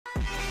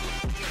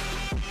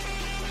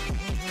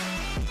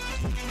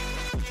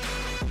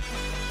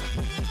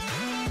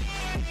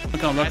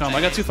come, don't come.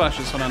 I got 2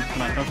 flashes. Hold on,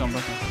 hold on. Don't come,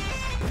 don't come.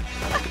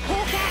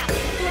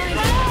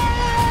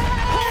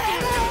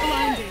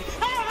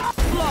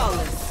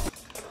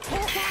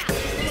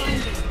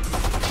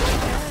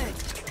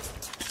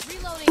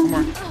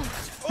 One more.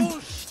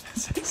 Oh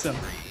shit. 6-7.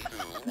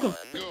 What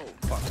the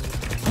fuck?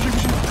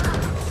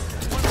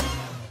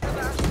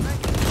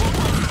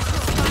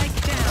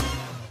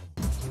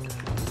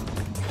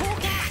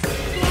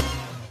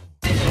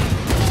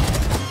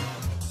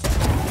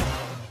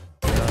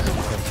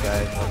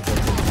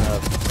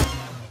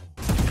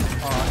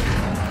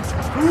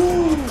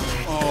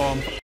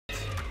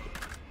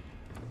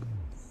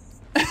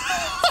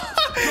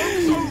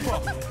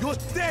 You're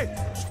dead!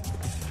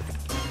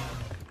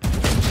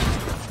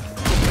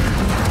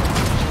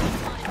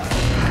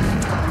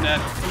 I'm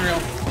dead. Unreal.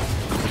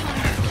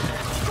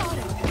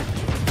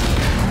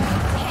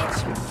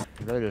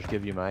 I'd rather just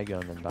give you my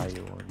gun than buy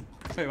you one.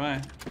 Wait,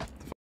 why?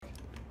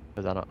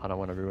 Because I don't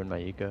want to ruin my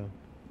eco.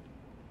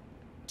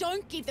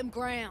 Don't give them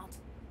ground.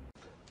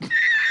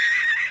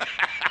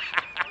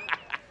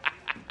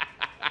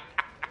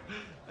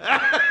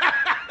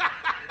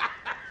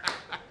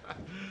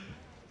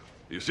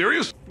 You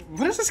serious?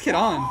 What is this kid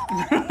on?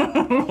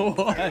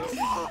 What?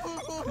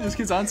 This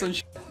kid's on some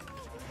shit.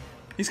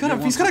 He's got a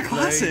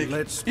classic.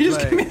 He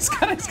just gave me he's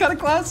got a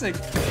classic.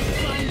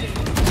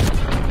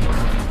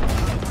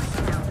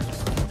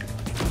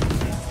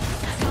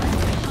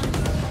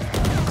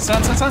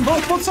 Son,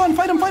 both son,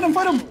 fight him.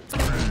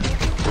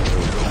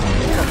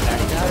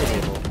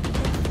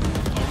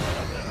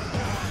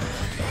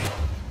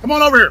 Come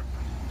on over here!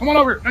 Come on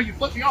over here! No, you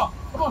flipped me off!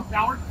 Come on,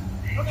 coward!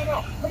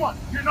 No! Come on!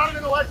 You're not an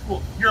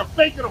intellectual! You're a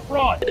fake and a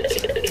fraud!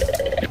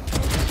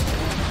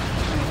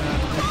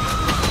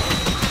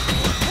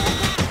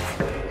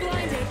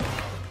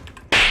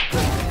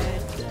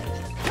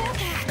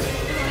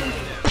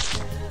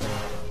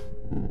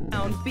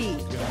 Down B.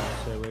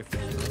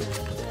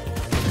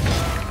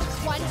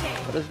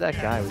 What is that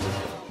guy with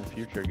the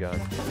future gun?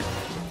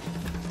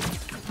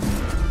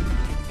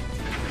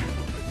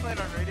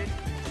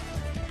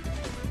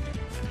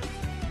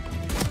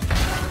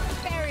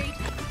 Buried.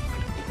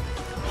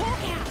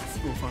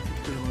 Oh fuck, it's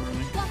pretty low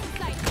early.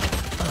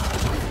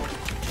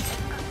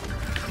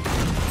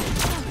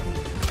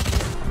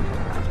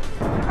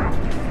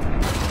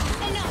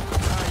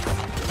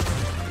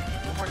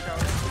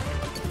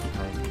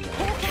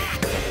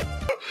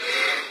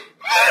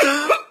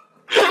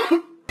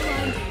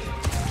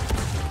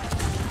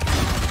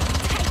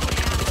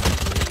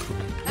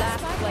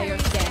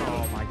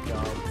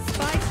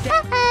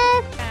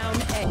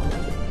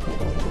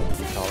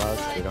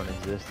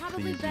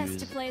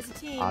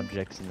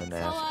 Objects in the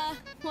map.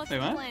 Wait,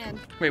 what?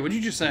 Wait, what did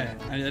you just say?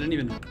 I didn't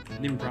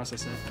even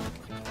process it.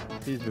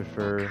 Please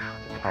refer to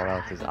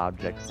callouts as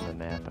objects in the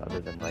map other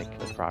than like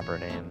the proper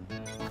name.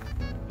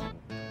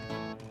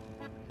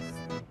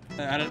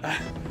 I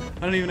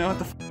don't even know what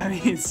the f that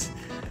means.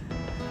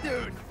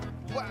 Dude,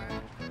 what?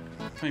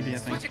 Maybe I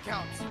think. Switch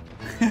accounts.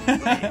 80.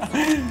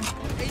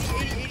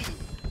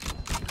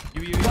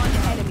 One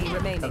enemy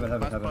remaining.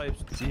 Heaven.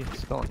 See,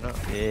 it's going up.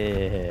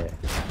 Yeah.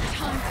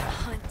 Time to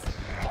hunt.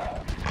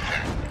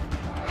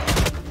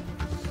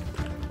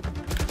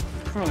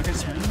 Oh, look at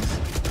swings.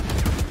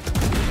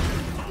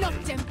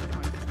 Knocked him.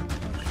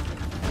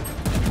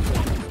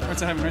 Right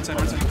side heaven, right side.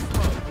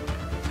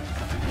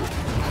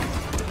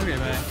 Okay,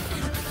 bye.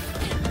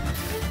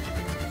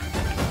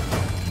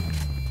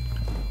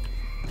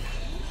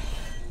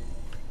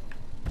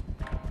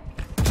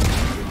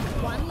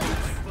 One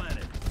left.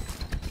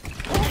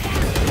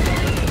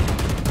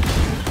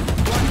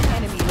 One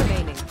enemy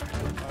remaining.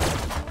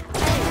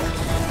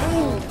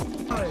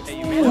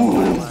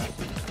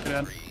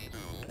 Good.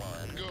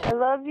 I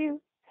love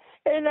you,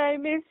 and I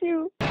miss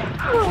you.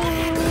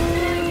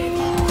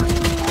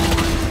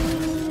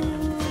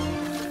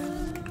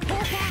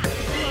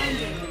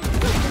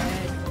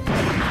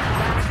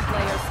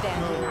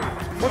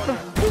 What the?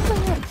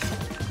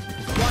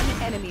 One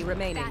enemy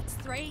remaining. That's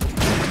 3.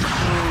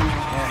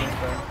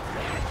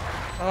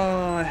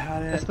 Oh, I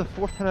had it. That's the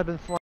 4th time I've been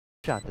flying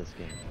shot this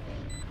game.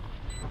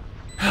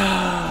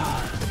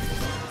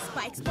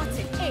 Spike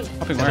spotted. A.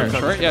 Hopping where?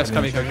 Short? Yes,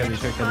 coming. I'm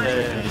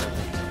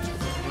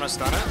gonna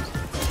stun it.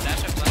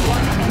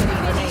 One enemy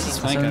remaining.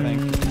 Flank, I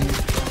think.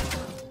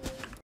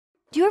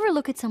 Do you ever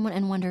look at someone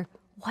and wonder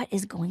what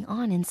is going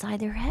on inside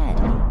their head?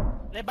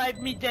 Revive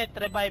me, Jet,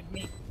 revive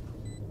me.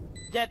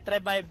 Jet,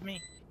 revive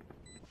me.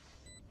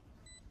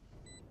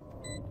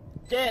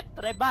 Jet,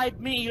 revive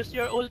me. Use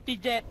your ulti,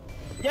 Jet.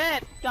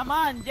 Jet, come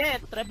on,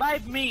 Jet,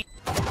 revive me.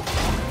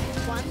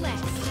 One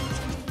less.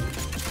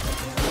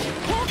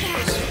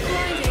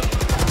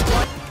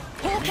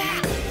 Blinded.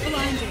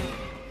 Blinded.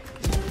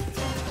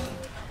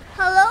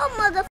 Hello,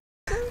 mother.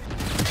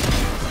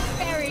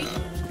 Buried.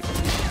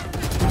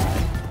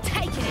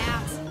 Take it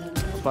out.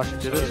 Flashing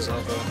to this.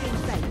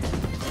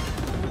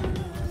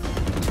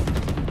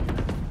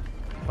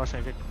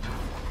 Flashing.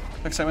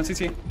 Next time on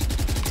CT.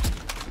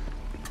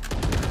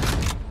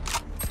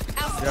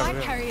 Our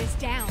spike carrier's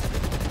down.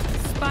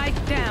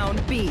 Spike down,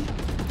 B.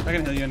 I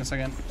can heal you in a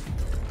second.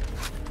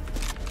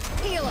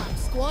 Heal up,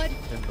 squad.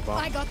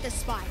 I got the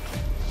spike.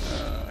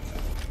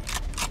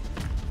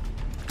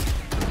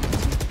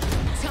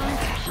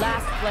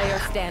 Last player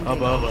standing.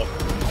 Above.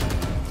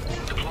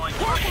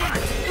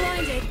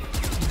 Blinded.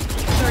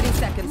 30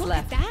 seconds Look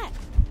left. at that.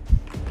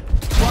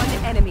 One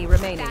enemy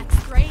remaining. That's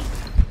great.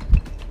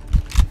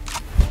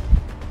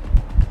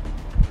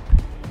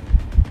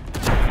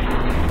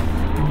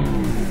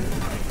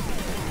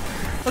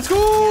 Let's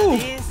go!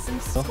 There's some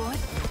squad.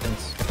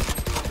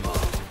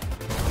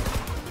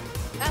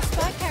 That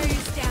spike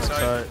carrier's down.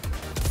 Sorry.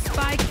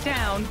 Spike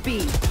down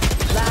B.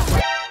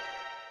 Last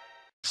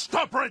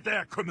Stop right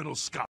there, criminal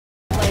scum.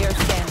 player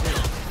standing.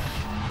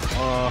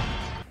 I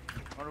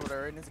wonder what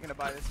Aiden is gonna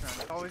buy this round.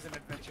 It's always an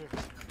adventure.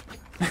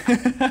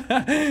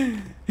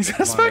 He's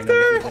got a spike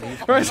there!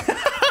 Right.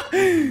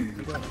 Girly.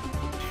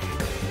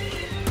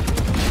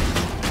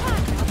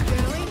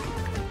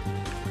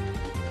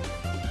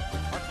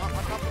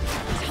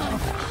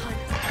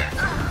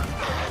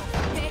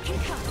 They're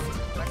concussed.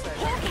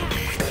 Hawk out.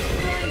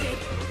 Blinded.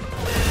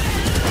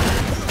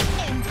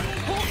 End.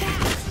 Hawk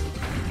out.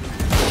 Close.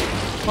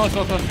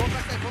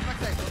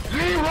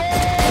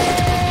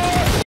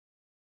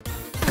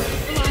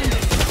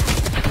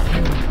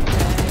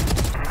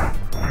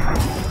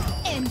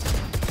 End.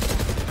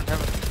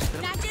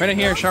 Right in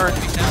here, shark.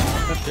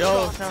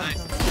 Yo,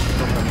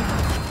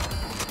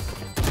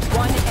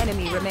 One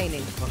enemy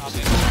remaining.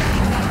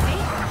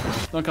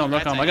 Don't come.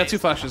 I got 2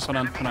 flashes. Hold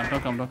on.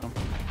 Don't come.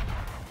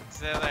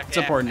 It's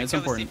important. It's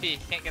important. CP.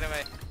 Can't get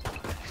away.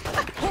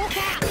 Hawk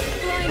out.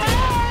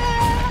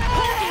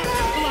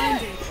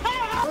 Blinded.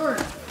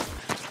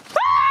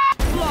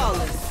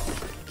 Flawless.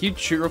 Can you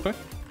shoot real quick?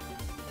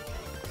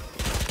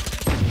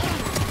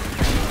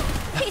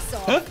 Piss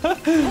off.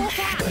 Hawk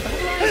out.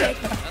 Blinded.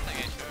 Nothing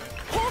I sure.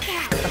 Hawk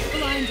out.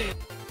 Blinded.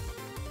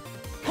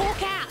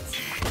 Hawk out.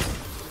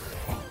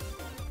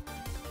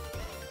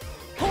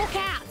 Hawk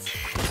out.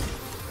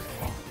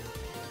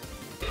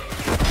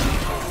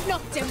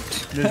 Knocked him.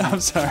 I'm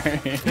sorry.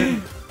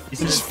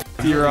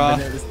 You're off.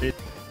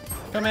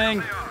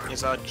 Coming.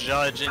 he's a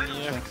judge in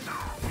you. Time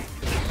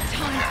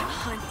to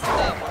hunt.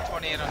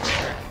 128 on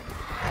Twitter.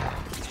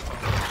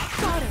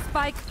 Got it.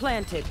 Spike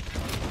planted.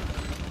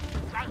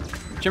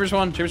 Chambers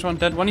one.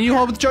 Dead. One of you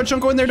hold with the judge. Don't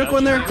go in there.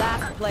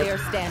 Last player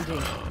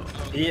standing.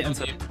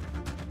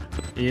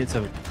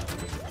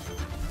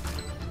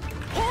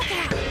 Hawk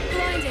out.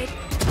 Blinded.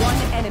 One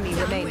enemy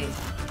remaining.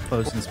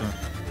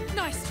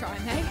 Nice try,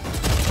 mate.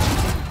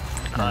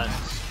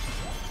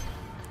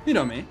 You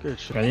know me. Good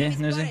shit. Ready?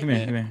 Nosyy, come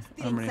here.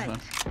 I'm ready for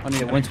that. I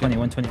need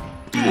 120.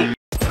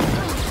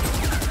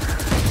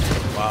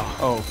 Wow.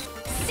 Oh.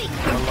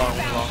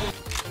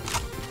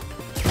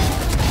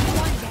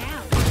 One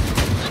down.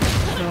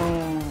 No.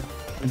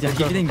 Yeah,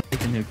 getting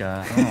bacon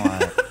nuka. I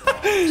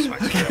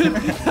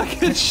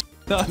don't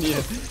On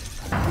you.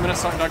 I'm gonna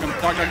start dog him.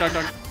 Dog.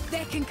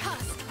 They're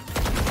concussed.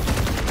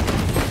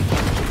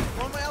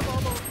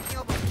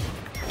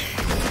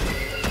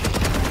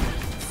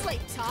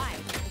 Sleep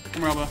tight.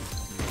 Come here, elbow.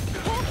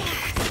 Hawk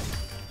out.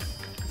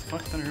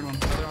 Fuck, I heard one.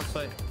 They're on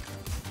site.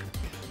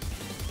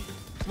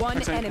 One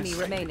That's it. enemy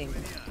remaining.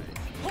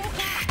 Hawk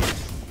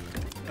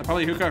out.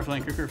 Probably hookah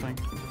flank.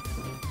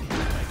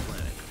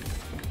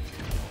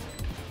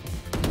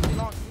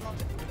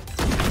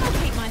 I'll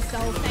keep my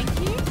soul, thank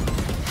you.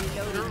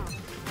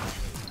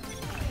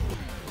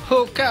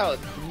 Hook out.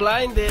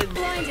 Blinded.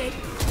 Blinded.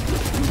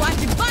 You want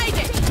to bite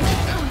it?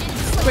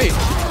 Wait.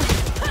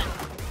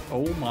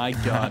 Oh my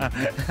god.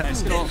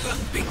 Nice goal.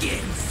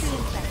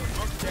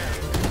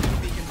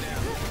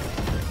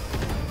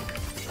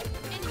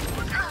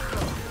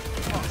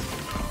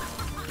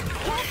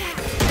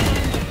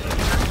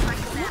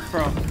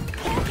 Bro.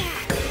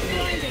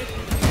 Blinded.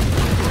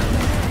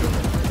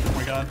 Oh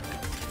my god.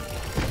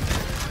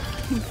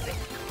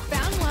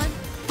 Found one.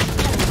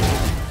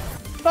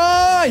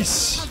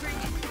 Nice!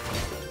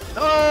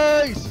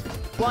 Nice.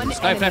 One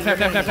Knife.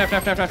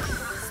 enemy.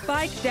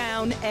 Spike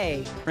down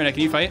A. Reyna,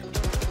 can you fight?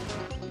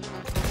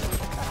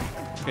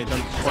 Okay,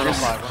 don't.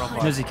 105.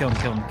 Nosyy, kill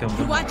him.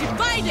 You want to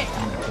bite it?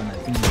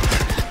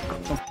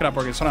 Don't f it up,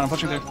 Borges. Hold on, I'm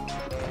pushing through.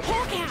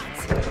 Hawk out.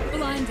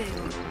 Blinded.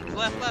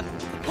 Left.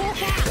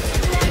 Hawk out.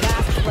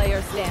 Last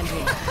player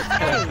standing.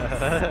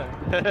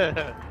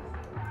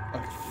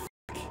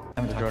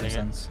 I'm joining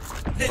in.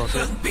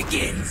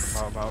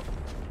 How about?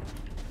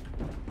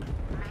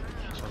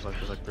 Sounds like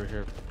there's like through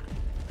here.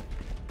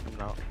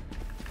 Coming out.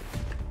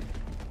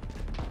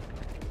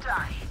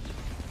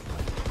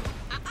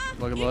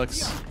 Look at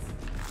looks.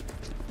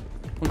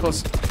 One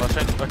close. Close.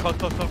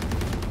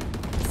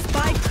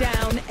 Spike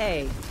down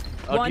A.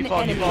 One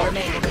enemy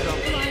remaining.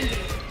 Blinded.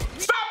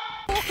 Stop!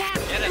 Hawk out.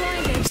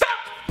 Blinded. Stop!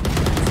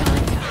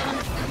 Time to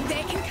hunt.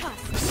 They're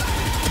concussed.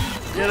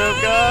 Get him,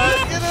 guys!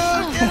 Get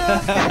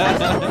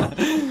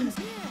him!